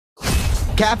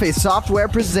Cafe Software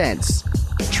presents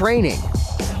training,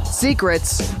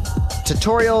 secrets,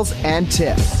 tutorials, and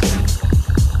tips.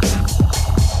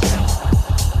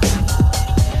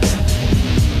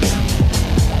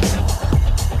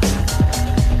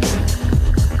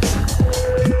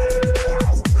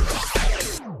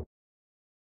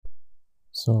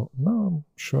 So now I'm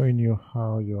showing you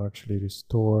how you actually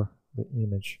restore the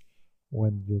image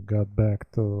when you got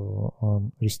back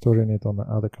to restoring it on the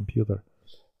other computer.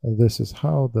 This is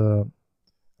how the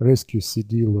rescue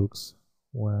CD looks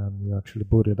when you actually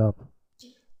boot it up.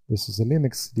 This is a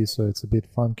Linux CD, so it's a bit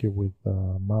funky with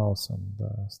the mouse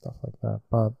and stuff like that,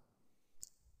 but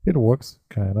it works,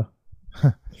 kinda.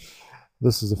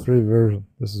 This is a free version.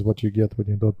 This is what you get when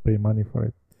you don't pay money for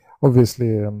it.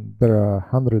 Obviously, there are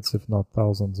hundreds, if not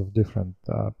thousands, of different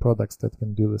products that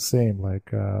can do the same,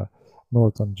 like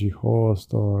Norton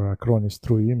G-Host or Acronis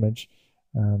True Image,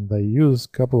 and I use a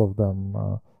couple of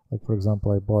them. Like, for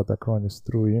example, I bought Acronis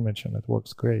True Image and it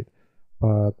works great.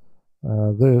 But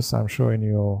this, I'm showing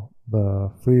you the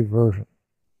free version.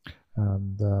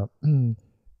 And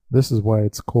this is why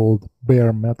it's called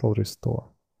bare metal restore.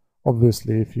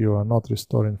 Obviously, if you are not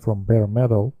restoring from bare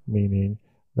metal, meaning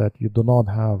that you do not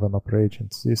have an operating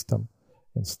system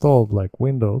installed like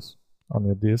Windows on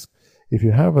your disk, if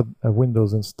you have a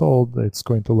Windows installed, it's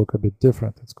going to look a bit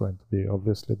different. It's going to be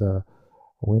obviously the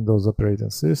Windows operating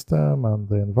system and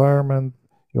the environment.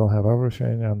 You'll have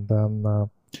everything, and then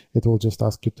it will just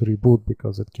ask you to reboot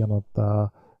because it cannot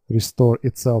restore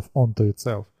itself onto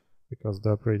itself because the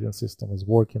operating system is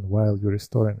working while you're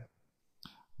restoring it.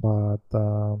 But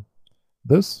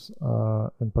this,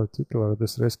 in particular,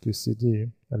 this Rescue CD,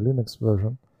 a Linux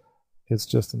version, it's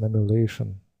just an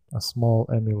emulation, a small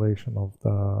emulation of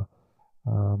the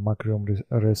Macrium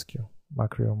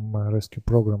Rescue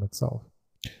program itself.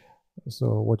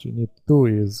 So what you need to do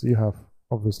is you have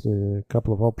obviously a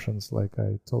couple of options, like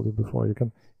I told you before. You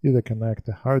can either connect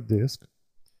a hard disk.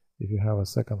 If you have a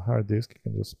second hard disk, you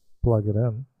can just plug it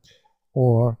in,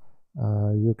 or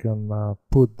you can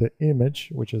put the image,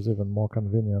 which is even more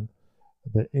convenient,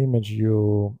 the image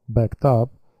you backed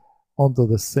up onto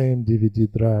the same DVD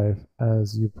drive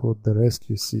as you put the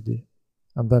rescue CD,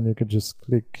 and then you can just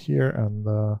click here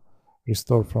and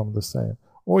restore from the same.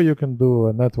 Or you can do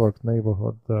a network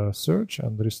neighborhood search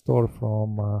and restore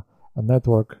from a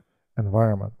network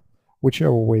environment,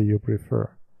 whichever way you prefer.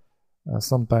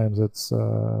 Sometimes it's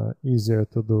easier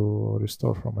to do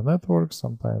restore from a network,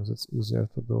 sometimes it's easier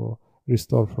to do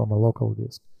restore from a local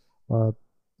disk. But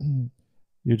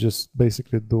you just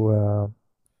basically do a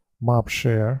map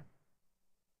share,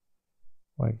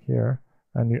 like here,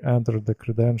 and you enter the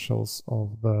credentials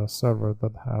of the server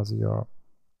that has your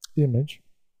image,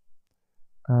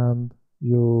 and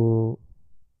you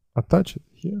attach it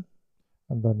here,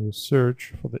 and then you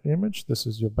search for the image. This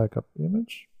is your backup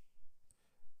image,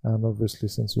 and obviously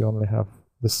since you only have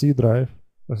the C drive,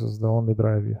 this is the only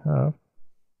drive you have,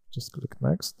 just click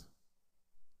next,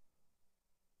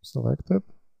 select it,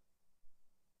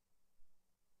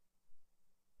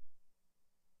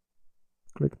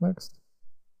 click next,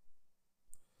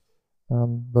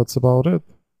 and that's about it.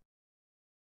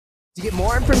 To get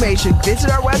more information, visit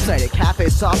our website at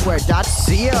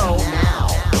cafesoftware.co now.